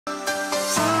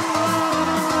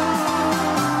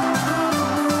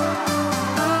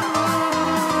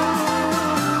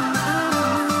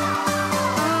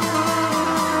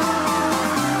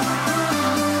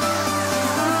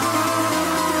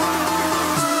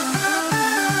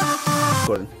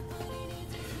recording.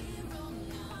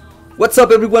 What's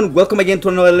up everyone, welcome again to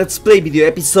another Let's Play video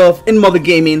episode in mobile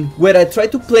gaming, where I try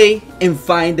to play and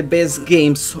find the best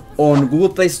games on Google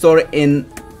Play Store and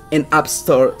App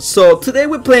Store. So today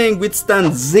we're playing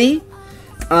WithstandZ.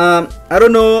 I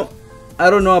don't know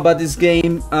about this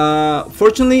game.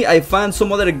 Fortunately I found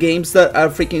some other games that are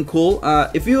freaking cool.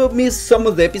 If you missed some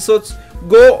of the episodes,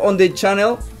 go on the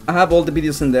channel. I have all the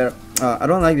videos in there. I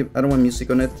don't want music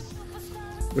on it.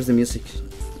 Where's the music?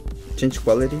 Change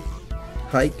quality,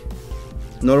 hike,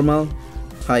 normal,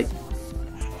 hike.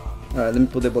 Alright, let me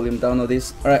put the volume down on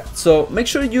this. Alright, so make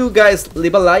sure you guys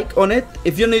leave a like on it.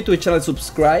 If you're new to the channel,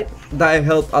 subscribe. That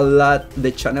helps a lot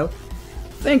the channel.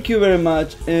 Thank you very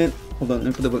much. And hold on, let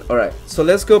me put the volume. Alright, so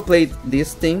let's go play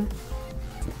this thing.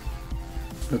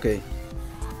 Okay.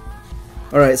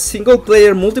 Alright, single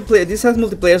player, multiplayer. This has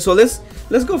multiplayer, so let's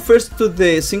go first to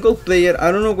the single player.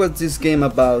 I don't know what this game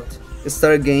about.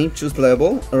 Start game, choose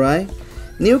level. Alright,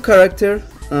 new character.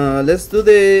 Let's do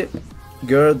the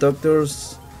girl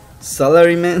doctor's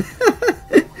salaryman.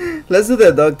 Let's do the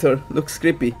doctor. Looks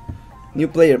creepy. New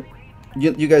player.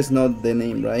 You guys know the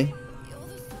name, right?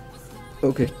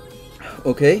 Okay.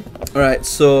 Okay. Alright,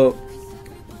 so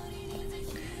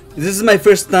this is my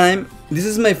first time. This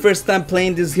is my first time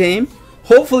playing this game.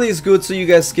 Hopefully it's good so you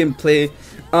guys can play.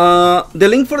 The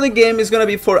link for the game is gonna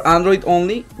be for Android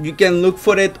only. You can look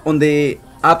for it on the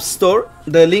App Store.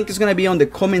 The link is gonna be on the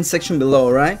comment section below,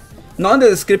 right? Not in the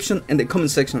description, in the comment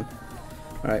section.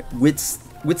 Alright,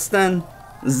 WithstandZ.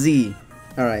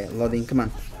 Alright, loading, come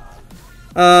on.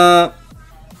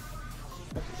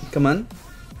 Come on.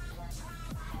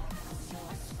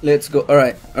 Let's go.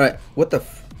 Alright, alright. What the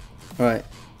f? Alright.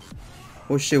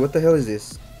 Oh shit, what the hell is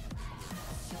this?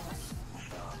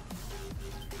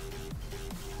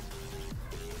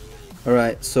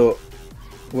 Alright, so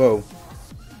whoa.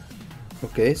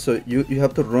 Okay, so you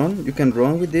have to run. You can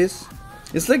run with this.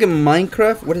 It's like a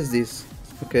Minecraft. What is this?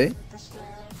 Okay.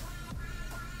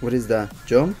 What is that?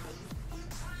 Jump?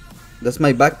 That's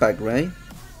my backpack, right?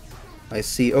 I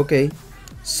see. Okay.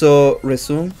 So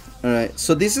resume. Alright,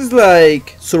 so this is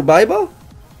like survival?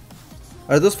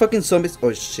 Are those fucking zombies?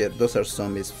 Oh shit, those are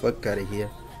zombies. Fuck out of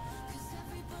here.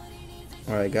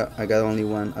 Alright, I got only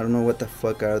one. I don't know what the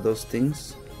fuck are those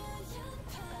things.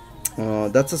 Oh,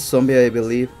 that's a zombie, I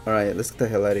believe. Alright, let's get the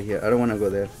hell out of here. I don't want to go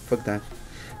there. Fuck that.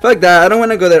 Fuck that. I don't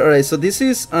want to go there. Alright, so this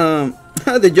is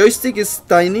the joystick is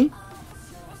tiny.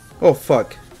 Oh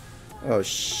fuck. Oh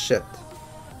shit.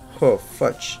 Oh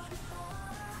fudge.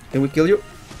 Can we kill you?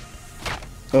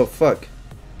 Oh fuck.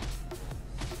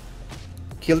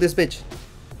 Kill this bitch.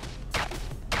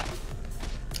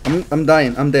 I'm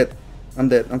dying. I'm dead. I'm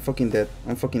dead. I'm fucking dead.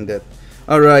 I'm fucking dead.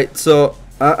 Alright, so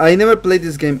I never played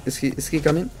this game. Is he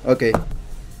coming? Okay.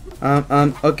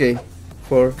 Okay.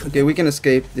 Okay, we can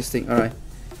escape this thing. Alright.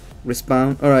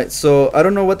 Respawn. Alright, so I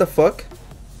don't know what the fuck.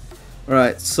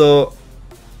 Alright, so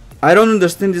I don't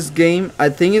understand this game. I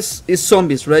think it's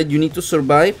zombies, right? You need to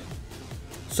survive.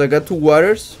 So I got 2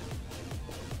 waters.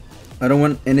 I don't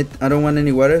want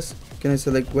any waters. Can I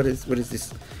select what is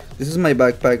this? This is my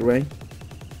backpack, right?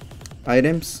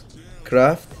 Items.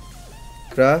 Craft.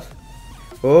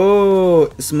 Oh,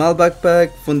 small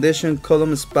backpack, foundation,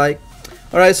 column, spike.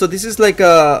 Alright, so this is like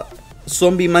a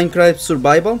zombie Minecraft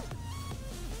survival.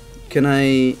 Can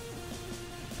I...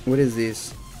 What is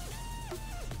this?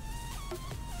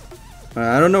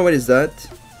 I don't know what is that.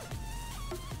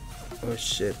 Oh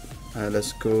shit. Alright,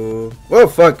 let's go. Oh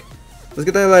fuck. Let's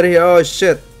get the hell out of here. Oh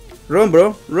shit. Run,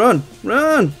 bro. Run.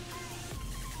 Run.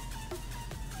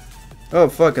 Oh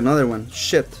fuck, another one.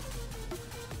 Shit.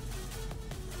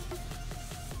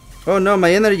 Oh no,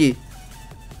 my energy.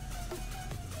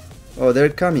 Oh, they're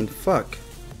coming. Fuck.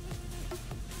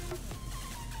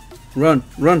 Run,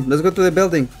 run. Let's go to the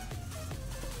building.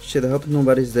 Shit, I hope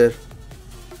nobody's there.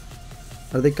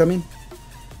 Are they coming?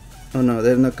 Oh no,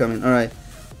 they're not coming. Alright.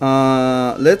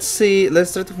 Let's see.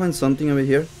 Let's try to find something over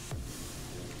here.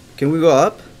 Can we go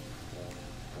up?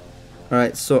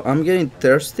 Alright, so I'm getting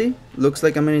thirsty. Looks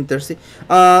like I'm getting thirsty.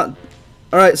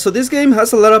 Alright, so this game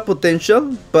has a lot of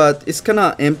potential, but it's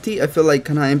kinda empty. I feel like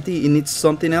kinda empty. It needs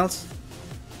something else.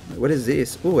 What is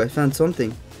this? Oh, I found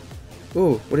something.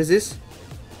 Oh, what is this?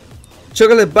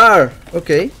 Chocolate bar.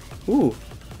 Okay. Ooh,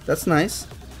 that's nice.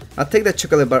 I'll take that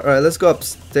chocolate bar. Alright, let's go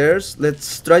upstairs.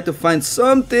 Let's try to find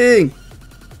something.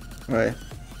 Alright.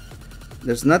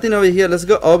 There's nothing over here. Let's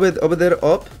go over there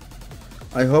up.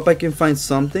 I hope I can find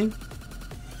something.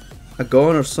 A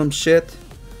gun or some shit.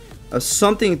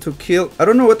 Something to kill. I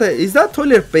don't know what is that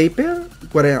toilet paper?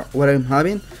 What I'm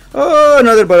having? Oh,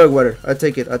 another bottle of water. I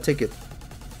take it.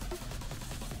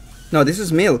 No, this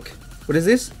is milk. What is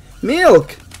this?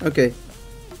 Milk! Okay.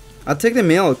 I'll take the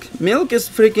milk. Milk is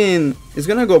freaking... It's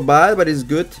gonna go bad, but it's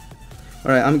good.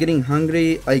 Alright, I'm getting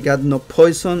hungry. I got no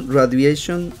poison,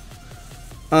 radiation.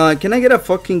 Can I get a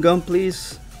fucking gun,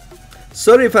 please?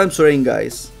 Sorry if I'm swearing,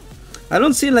 guys. I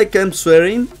don't seem like I'm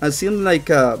swearing. I seem like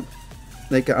I'm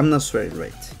not swearing,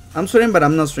 right? I'm swearing, but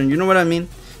I'm not swearing. You know what I mean?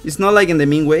 It's not like in the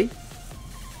mean way.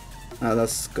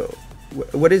 Let's go.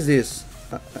 What is this?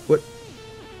 What?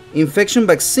 Infection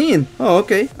vaccine. Oh,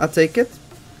 okay. I'll take it.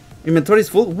 Inventory is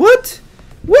full. What?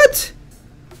 What?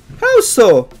 How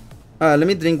so? Let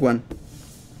me drink one.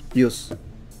 Use.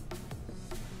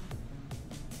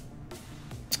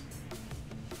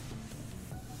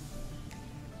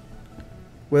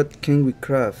 What can we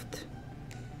craft?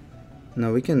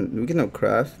 No, we cannot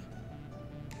craft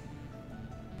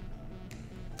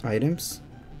items.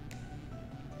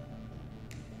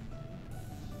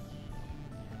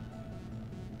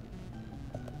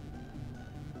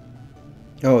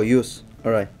 Oh, use.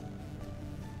 Alright.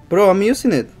 Bro, I'm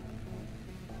using it.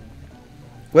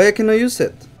 Why I cannot use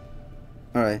it?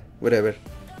 Alright, whatever.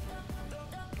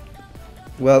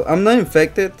 Well, I'm not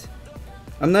infected.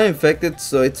 I'm not infected,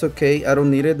 so it's okay. I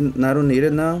don't need it. I don't need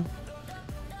it now.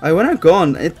 I want a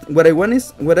gun. What I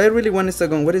really want is a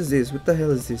gun. What is this? What the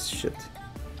hell is this shit?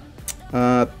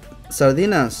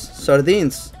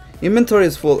 Sardines. Inventory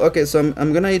is full. Okay, so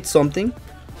I'm gonna eat something.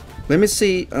 Let me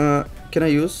see. Can I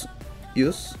use?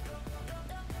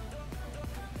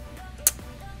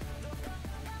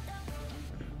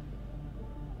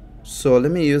 So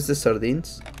let me use the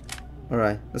sardines.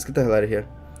 Alright, let's get the hell out of here.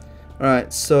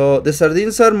 Alright, so the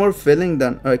sardines are more filling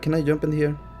than... Alright, can I jump in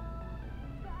here?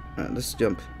 Let's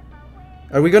jump.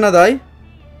 Are we gonna die?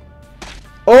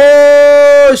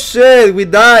 Oh shit, we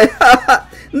died.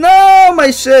 No,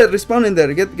 my shit. Respawn in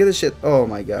there. Get the shit. Oh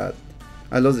my god,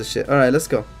 I lost the shit. Alright, let's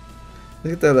go.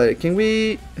 Let's get the hell out of here. Can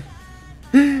we...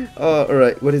 Oh,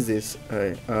 alright, what is this?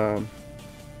 Alright,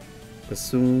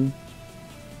 assume.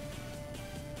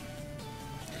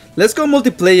 Let's go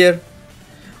multiplayer.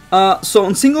 So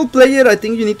on single player, I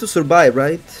think you need to survive,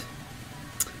 right?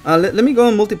 Let me go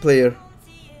on multiplayer.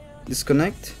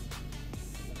 Disconnect.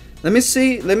 Let me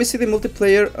see the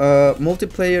multiplayer.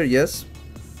 Multiplayer, yes.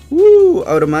 Woo,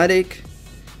 automatic.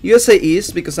 USA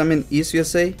East, because I'm in East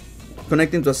USA.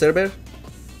 Connecting to a server.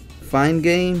 Find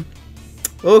game.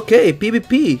 Okay,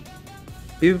 PvP.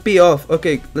 PvP off.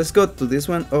 Okay, let's go to this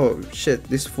one. Oh shit,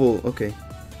 this full. Okay.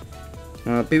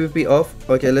 PvP off.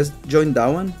 Okay, let's join that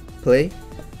one. Play.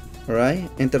 Alright,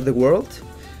 enter the world.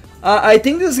 I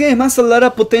think this game has a lot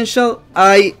of potential.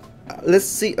 Let's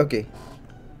see. Okay.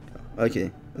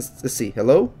 Let's see.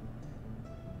 Hello.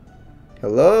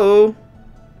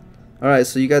 Alright,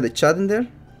 so you got the chat in there.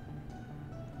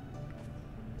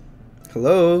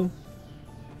 Hello.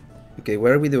 Okay,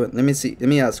 what are we doing? Let me see. Let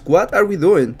me ask. What are we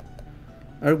doing?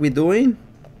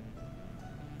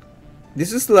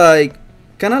 This is like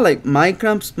kind of like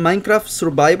Minecraft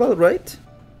survival, right?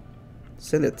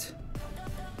 Send it.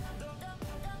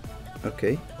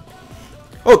 Okay.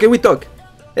 Okay, we talk.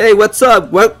 Hey, what's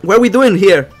up? What are we doing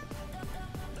here?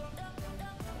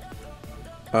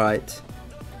 Alright.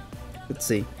 Let's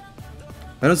see.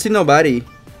 I don't see nobody.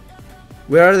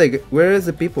 Where are they? Where is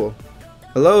the people?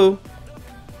 Hello?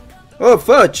 Oh,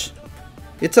 fudge!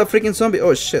 It's a freaking zombie.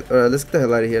 Oh, shit. Alright, let's get the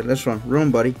hell out of here. Let's run.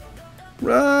 Run, buddy.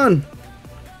 Run!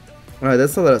 Alright,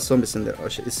 that's a lot of zombies in there. Oh,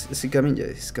 shit. Is he coming? Yeah,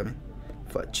 he's coming.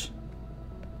 Fudge.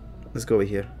 Let's go over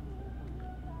here.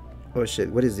 Oh,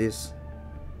 shit. What is this?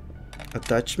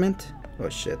 Attachment? Oh,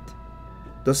 shit.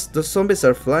 Those zombies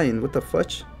are flying. What the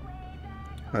fudge?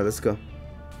 Alright, let's go.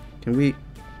 Can we...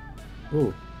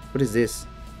 Oh, what is this?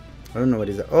 I don't know what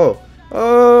is that. Oh!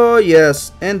 Oh,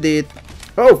 yes. Indeed.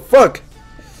 Oh, fuck!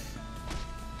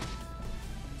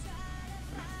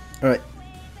 Alright.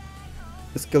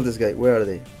 Let's kill this guy. Where are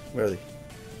they?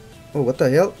 Oh, what the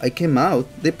hell? I came out.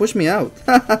 They pushed me out.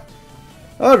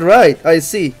 Alright, I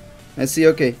see.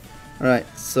 Okay. Alright,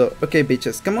 so, okay,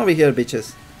 bitches. Come over here,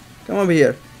 bitches. Come over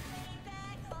here,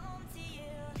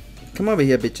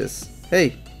 bitches.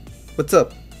 Hey, what's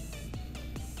up?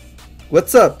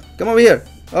 Come over here.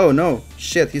 Oh, no.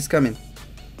 Shit, he's coming.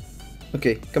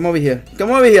 Okay, come over here.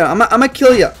 I'ma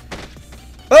kill ya.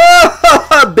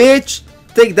 Oh, bitch.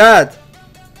 Take that.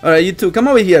 Alright, you two, come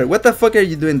over here. What the fuck are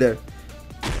you doing there?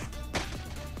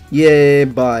 Yeah,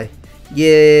 bye.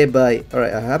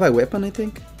 Alright, I have a weapon, I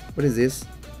think. What is this?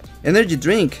 Energy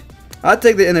drink. I'll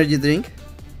take the energy drink.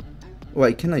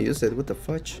 Why can I use it? What the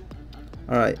fudge?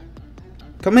 Alright.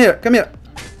 Come here.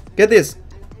 Get this.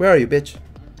 Where are you, bitch?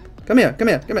 Come here.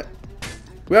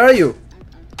 Where are you?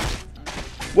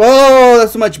 Whoa,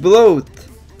 that's too much blood.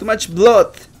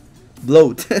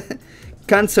 bloat.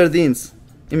 Canned sardines.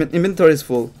 Inventory is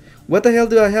full. What the hell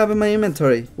do I have in my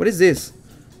inventory? What is this?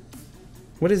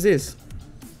 What is this?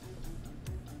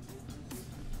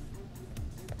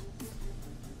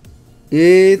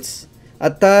 It's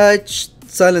attached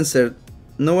silencer.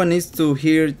 No one needs to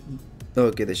hear.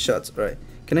 Okay, the shots. Alright.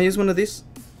 Can I use one of these?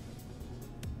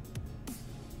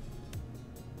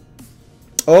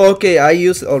 Oh, okay. I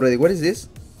used it already. What is this?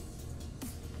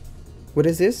 What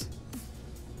is this?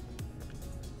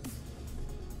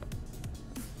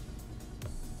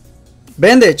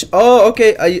 Bandage. Oh,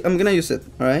 okay. I'm gonna use it.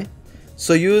 All right.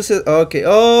 So use it. Okay.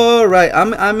 All right.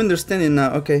 I'm understanding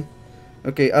now. Okay.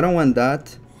 Okay. I don't want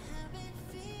that.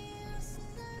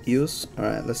 Use. All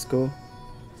right. Let's go.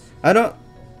 I don't.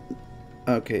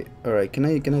 Okay. All right. Can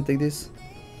I take this?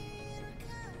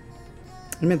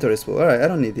 Inventory is full. All right. I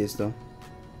don't need this though.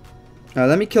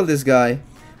 Let me kill this guy.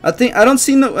 I don't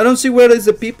see where is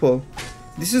the people.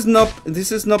 This is not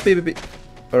PvP.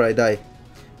 All right. Die.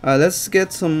 Let's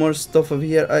get some more stuff over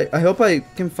here. I hope I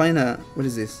can find a... What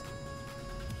is this?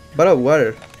 Bottle of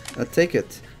water. I'll take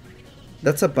it.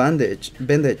 That's a bandage.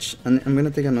 And I'm gonna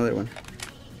take another one.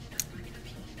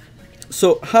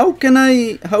 So how can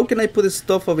I put the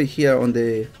stuff over here on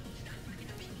the...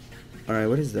 Alright,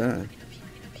 what is that?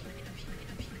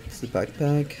 It's the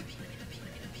backpack.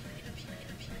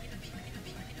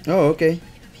 Oh, okay.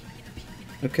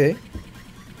 Okay.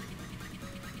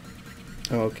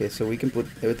 Oh, okay, so we can put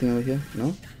everything over here.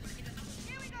 No?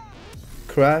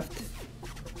 Craft.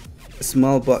 A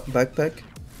small backpack.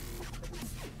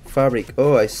 Fabric.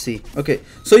 Oh, I see. Okay,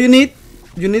 so you need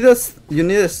a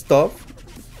stuff.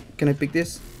 Can I pick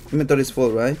this? Inventory is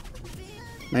full, right?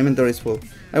 My inventory is full.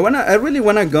 I really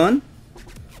want a gun.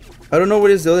 I don't know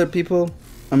where is the other people.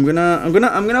 I'm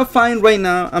gonna find right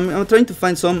now. I'm trying to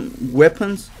find some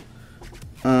weapons.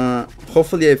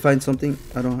 Hopefully I find something.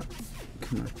 I don't.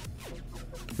 Come on.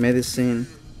 Medicine.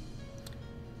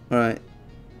 Alright.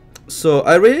 So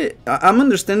I'm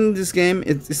understanding this game.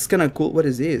 It's kind of cool. What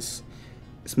is this?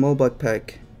 Small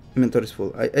backpack. Inventory is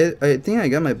full. I think I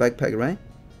got my backpack, right?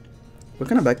 What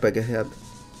kind of backpack I have?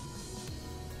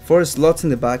 4 slots in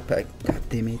the backpack. God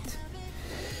damn it.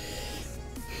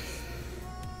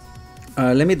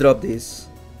 Let me drop this.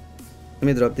 Let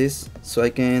me drop this so I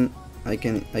can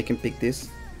pick this.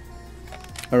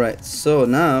 Alright, so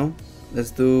now let's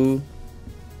do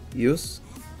use.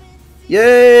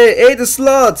 Yay! 8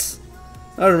 slots!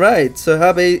 Alright, so I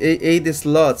have 8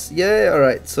 slots. Yay!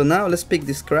 Alright, so now let's pick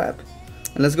this crap.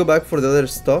 And let's go back for the other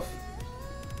stuff.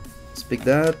 Let's pick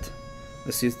that.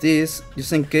 Let's use this,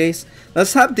 just in case.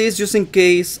 Let's have this just in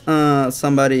case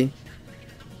somebody...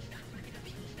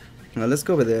 Now let's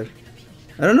go over there.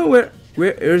 I don't know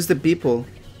where's the people.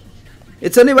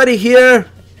 It's anybody here?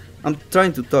 I'm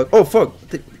trying to talk. Oh fuck!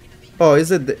 Oh,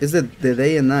 is it the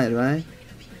day and night, right?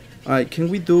 All right. Can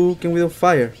we do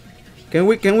fire? Can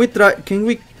we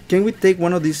take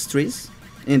one of these trees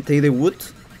and take the wood?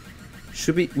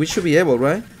 We should be able,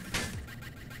 right?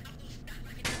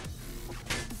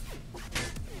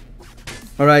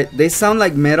 All right. They sound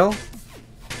like metal.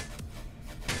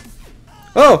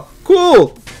 Oh,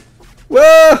 cool!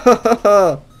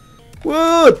 Whoa!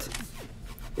 Wood!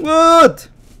 Wood!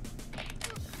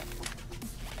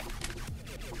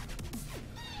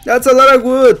 That's a lot of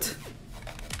wood!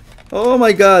 Oh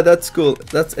my god, that's cool.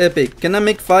 That's epic. Can I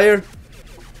make fire?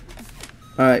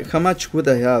 Alright, how much wood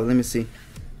I have? Let me see.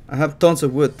 I have tons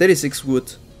of wood. 36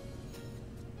 wood.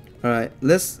 Alright,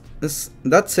 let's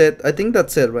that's it. I think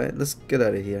that's it, right? Let's get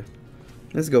out of here.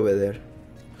 Let's go over there.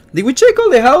 Did we check all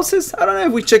the houses? I don't know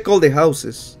if we check all the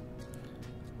houses.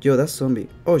 Yo, that's zombie.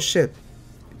 Oh shit.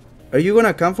 Are you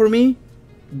gonna come for me?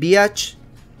 Biatch?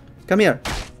 Come here.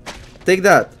 Take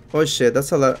that. Oh shit,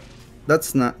 that's a lot.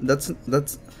 That's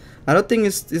I don't think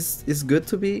it's good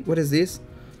to be. What is this?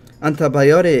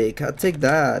 Antibiotic. I'll take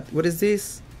that. What is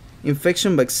this?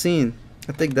 Infection vaccine.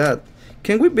 I'll take that.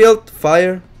 Can we build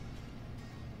fire?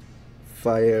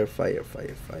 Fire.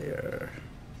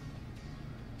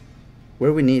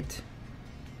 Where we need?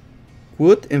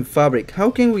 Wood and fabric.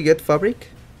 How can we get fabric?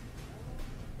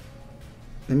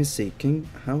 Let me see.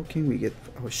 How can we get...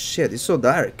 Oh shit, it's so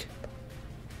dark.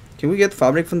 Can we get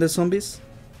fabric from the zombies?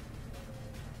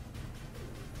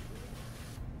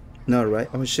 No, right?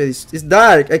 Oh shit, it's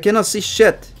dark. I cannot see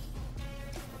shit.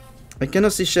 I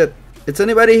cannot see shit. Is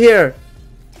anybody here?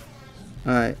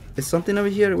 Alright, is something over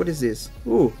here? What is this?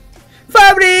 Ooh.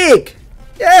 Fabric!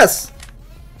 Yes!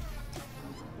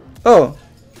 Oh,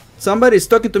 somebody's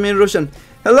talking to me in Russian.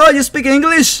 Hello, you speak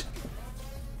English?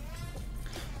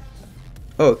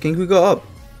 Oh, can we go up?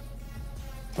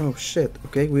 Oh shit,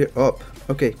 okay, we're up.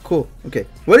 Okay, cool, okay.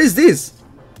 What is this?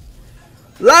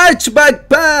 Large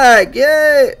backpack!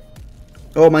 Yay!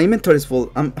 Oh, my inventory is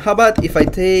full. How about if I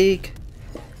take...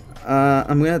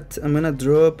 I'm gonna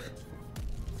drop...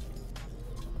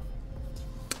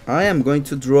 I'm going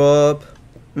to drop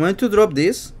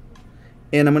this.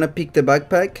 And I'm gonna pick the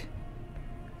backpack.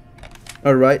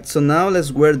 Alright, so now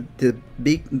let's wear the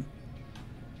big...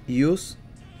 use.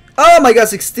 Oh my god,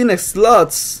 16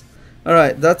 slots!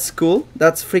 Alright, that's cool.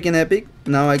 That's freaking epic.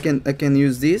 Now I can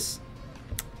use this.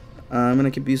 I'm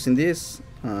gonna keep using this.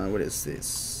 What is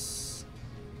this?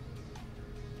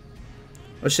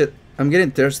 Oh shit, I'm getting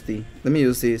thirsty. Let me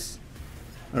use this.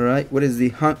 Alright, what is the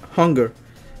hunger?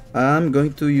 I'm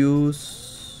going to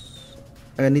use...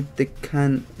 I need the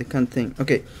can thing.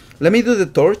 Okay, let me do the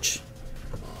torch.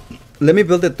 Let me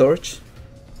build the torch.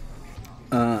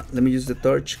 Let me use the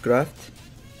torch. Craft.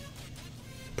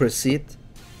 Proceed.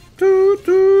 Toot,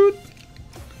 toot.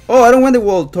 Oh, I don't want the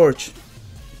wall torch.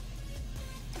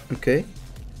 Okay.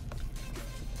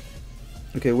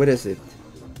 Okay, what is it?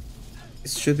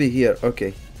 It should be here.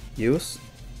 Okay. Use.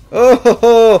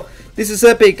 Oh, this is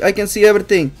epic. I can see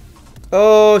everything.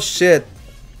 Oh shit.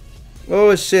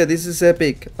 Oh shit, this is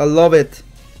epic. I love it.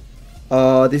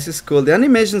 Oh, this is cool. The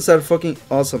animations are fucking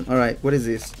awesome. Alright, what is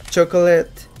this?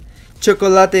 Chocolate.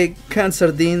 Chocolate canned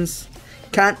sardines.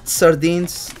 Canned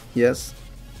sardines. Yes.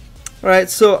 Alright,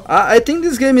 so I think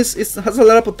this game has a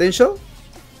lot of potential.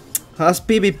 Has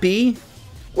PvP.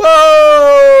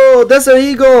 Whoa! That's an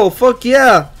eagle! Fuck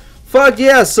yeah! Fuck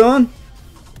yeah, son!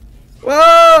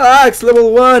 Whoa! Axe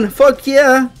level 1! Fuck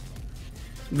yeah!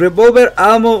 Revolver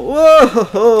ammo!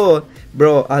 Whoa!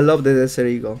 Bro, I love the Desert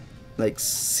Eagle. Like,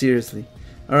 seriously.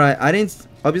 Alright,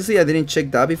 obviously I didn't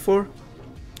check that before.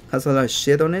 Has a lot of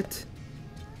shit on it.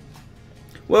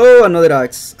 Whoa, another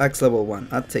axe. Axe level 1.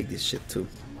 I'll take this shit too.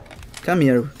 Come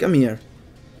here, come here.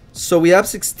 So we have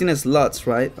 16 slots,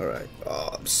 right? Alright.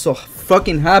 Oh, I'm so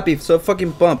fucking happy, so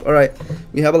fucking pumped. Alright,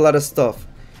 we have a lot of stuff.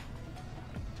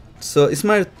 So is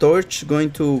my torch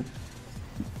going to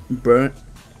burn?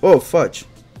 Oh, fudge.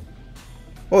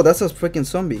 Oh, that's a freaking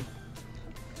zombie.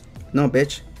 No,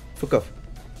 bitch. Fuck off.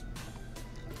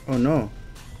 Oh no.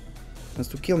 Wants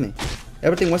to kill me.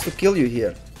 Everything wants to kill you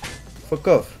here. Fuck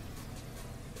off.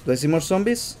 Do I see more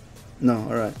zombies? No,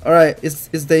 alright. Alright, it's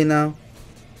day now.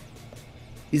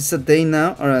 It's a day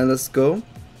now. Alright, let's go.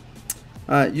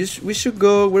 We should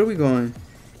go. Where are we going?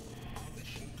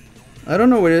 I don't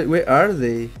know where are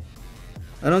they?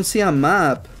 I don't see a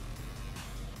map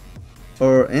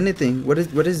or anything. What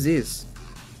is this?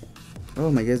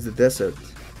 Oh my god, it's the desert.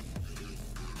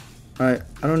 Alright,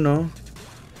 I don't know.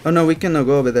 Oh no, we cannot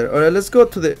go over there. Alright, let's go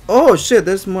to the... Oh shit,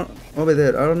 there's more over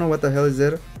there. I don't know what the hell is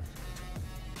there.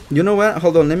 You know what?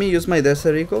 Hold on, let me use my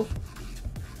Desert Eagle.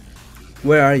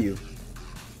 Where are you?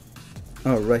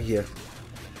 Oh, right here.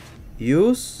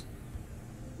 Use.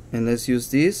 And let's use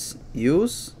this.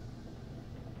 Use.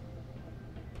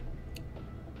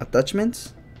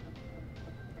 Attachments.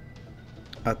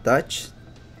 Attach.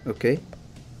 Okay.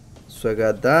 So I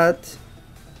got that.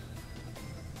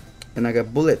 And I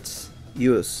got bullets.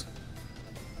 Use.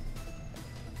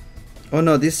 Oh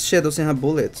no, this shit doesn't have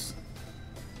bullets.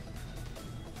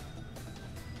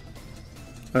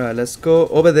 Alright, let's go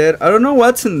over there. I don't know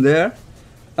what's in there.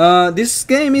 This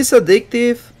game is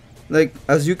addictive. Like,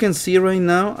 as you can see right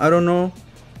now. I don't know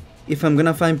if I'm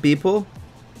gonna find people.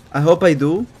 I hope I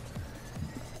do.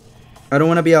 I don't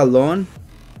wanna be alone.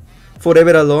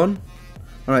 Forever alone.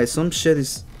 Alright, some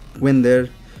shit went there.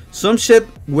 Some shit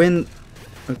went...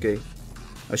 Okay.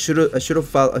 I should have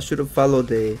followed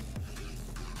the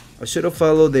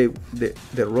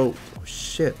road. Oh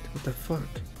shit. What the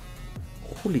fuck?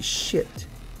 Holy shit.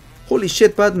 Holy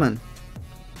shit, Batman.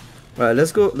 Alright,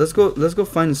 let's go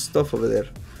find stuff over there.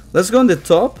 Let's go on the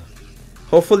top.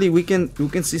 Hopefully we can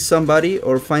see somebody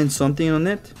or find something on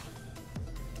it.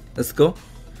 Let's go.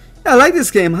 Yeah, I like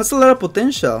this game. It has a lot of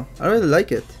potential. I really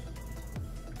like it.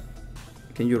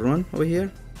 Can you run over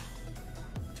here?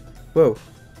 Whoa.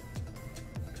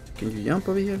 Can you jump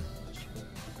over here?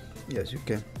 Yes, you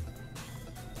can.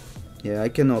 Yeah, I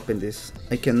can open this.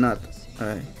 I cannot.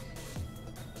 Alright.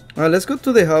 Alright, let's go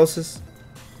to the houses.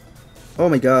 Oh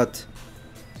my god.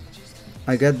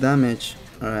 I got damage.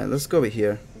 Alright, let's go over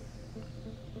here.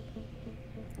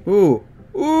 Ooh.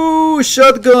 Ooh,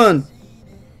 shotgun!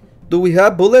 Do we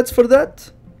have bullets for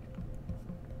that?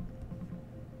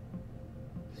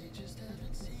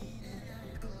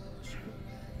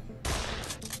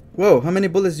 Whoa, how many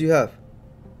bullets do you have?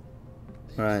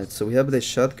 Alright, so we have the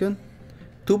shotgun.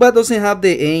 Too bad doesn't have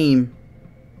the aim.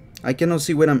 I cannot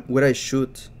see where I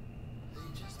shoot.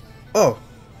 Oh!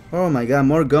 Oh my god,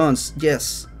 more guns.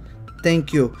 Yes.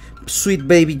 Thank you, sweet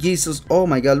baby Jesus. Oh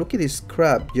my god, look at this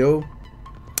crap, yo.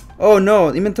 Oh no,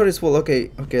 inventory is full.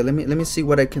 Okay, okay, let me see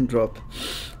what I can drop.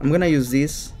 I'm gonna use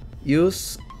this.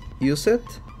 Use it.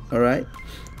 Alright.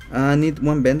 I need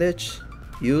one bandage.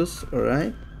 Use.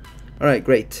 Alright. Alright,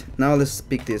 great. Now let's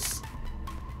pick this.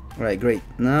 Alright, great.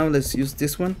 Now let's use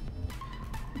this one.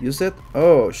 Use it.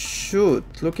 Oh shoot,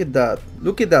 look at that.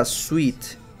 Look at that,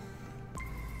 sweet.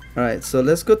 Alright, so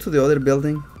let's go to the other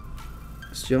building.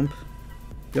 Let's jump.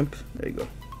 Jump. There you go.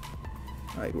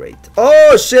 Alright, great.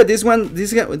 Oh shit, this one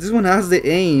has the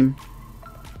aim.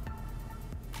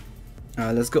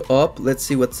 Alright, let's go up. Let's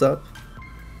see what's up.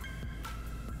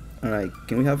 Alright,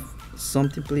 can we have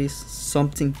something please?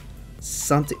 Something.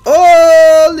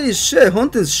 Holy shit,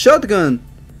 hunting shotgun.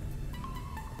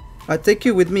 I take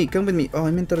you with me. Come with me. Oh,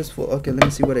 inventory is full. Okay, let me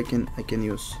see what I can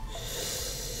use.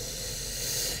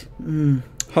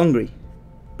 Hungry.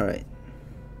 Alright.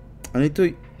 I need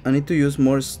to use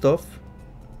more stuff.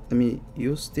 Let me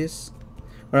use this.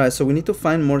 Alright, so we need to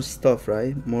find more stuff,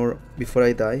 right? More before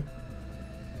I die.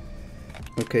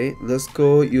 Okay, let's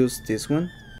go use this one.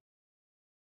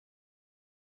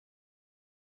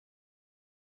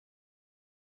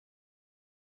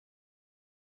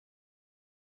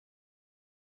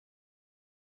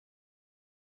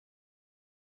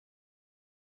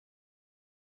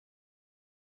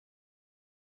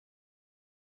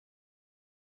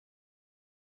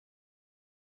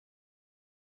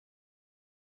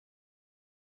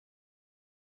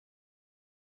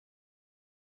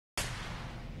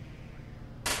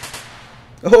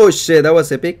 Oh shit, that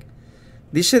was epic.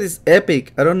 This shit is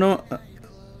epic. I don't know.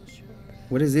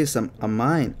 What is this? A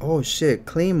mine. Oh shit,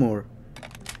 claymore.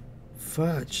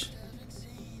 Fudge.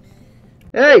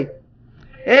 Hey!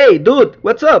 Hey, dude,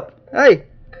 what's up? Hey!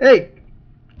 Hey!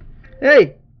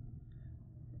 Hey!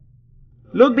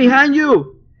 Look behind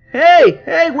you! Hey!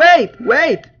 Hey, wait!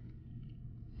 Wait!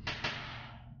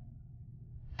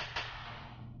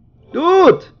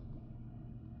 Dude!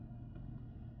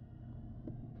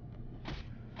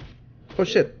 Oh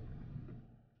shit.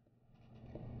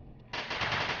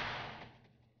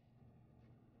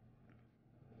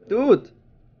 Dude!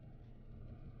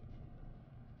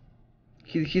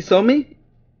 He saw me?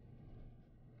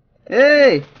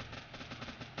 Hey!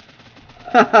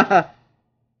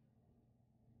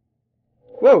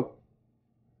 Whoa!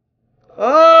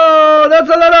 Oh, that's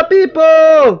a lot of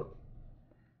people!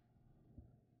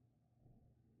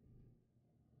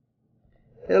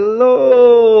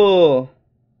 Hello!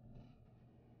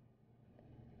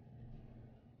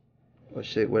 Oh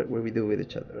shit, what we do with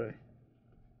each other,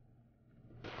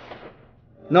 right?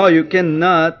 No, you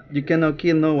cannot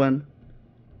kill no one.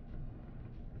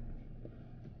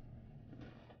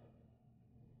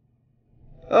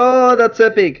 Oh, that's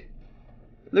epic!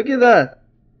 Look at that!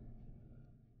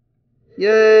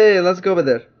 Yay, let's go over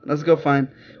there. Let's go find.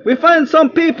 We find some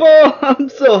people! I'm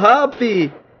so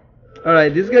happy!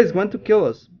 Alright, these guys want to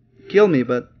kill me,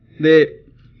 but the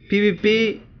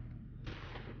PvP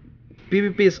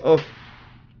is off.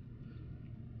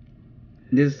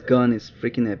 This gun is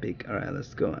freaking epic. Alright,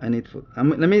 let's go. I need food. Let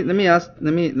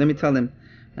me tell them.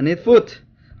 I need food.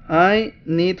 I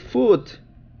need food.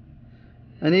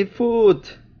 I need food.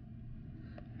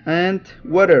 And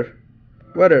water.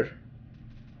 Water.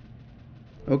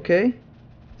 Okay.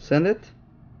 Send it.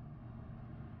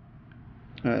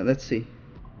 Alright, let's see.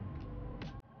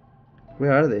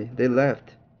 Where are they? They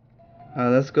left.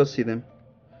 Let's go see them.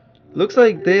 Looks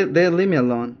like they leave me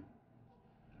alone.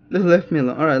 They left me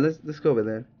alone. Alright, let's go over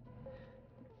there.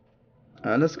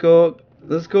 Alright, let's go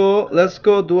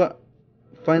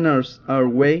find our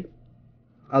way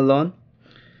alone.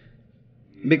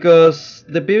 Because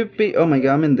the PvP, oh my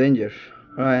god, I'm in danger.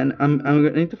 Alright, and I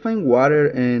need to find water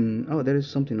and oh, there is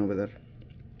something over there.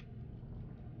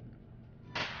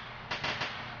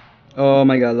 Oh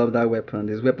my god, I love that weapon.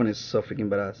 This weapon is so freaking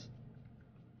badass.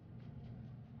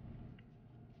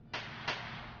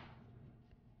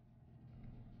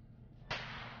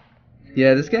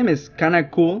 Yeah, this game is kinda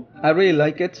cool. I really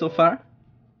like it so far.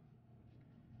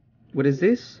 What is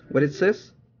this? What it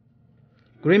says?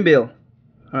 Greenville.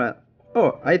 Alright.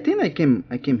 Oh, I think I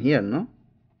came here, no?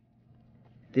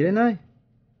 Didn't I?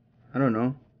 I don't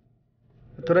know.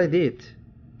 I thought I did.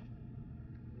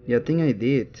 Yeah, I think I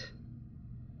did.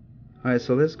 Alright,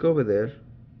 so let's go over there.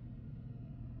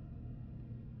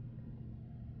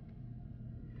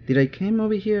 Did I came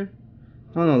over here?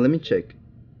 Oh no, let me check.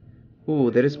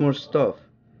 Ooh, there is more stuff.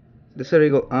 There's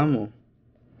illegal ammo.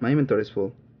 My inventory is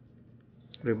full.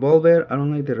 Revolver, I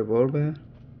don't like the revolver.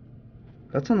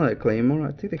 That's another claymore,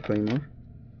 I take the claymore.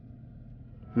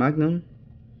 Magnum.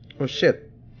 Oh shit.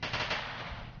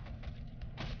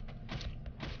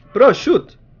 Bro,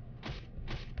 shoot.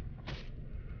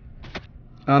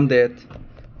 I'm dead.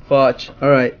 Fudge.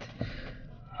 Alright.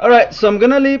 Alright, so I'm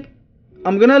gonna leave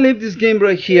this game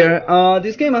right here.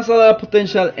 This game has a lot of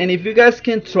potential, and if you guys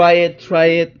can try it, try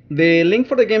it. The link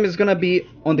for the game is gonna be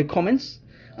on the comments.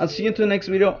 I'll see you in the next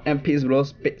video, and peace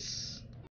bros, peace.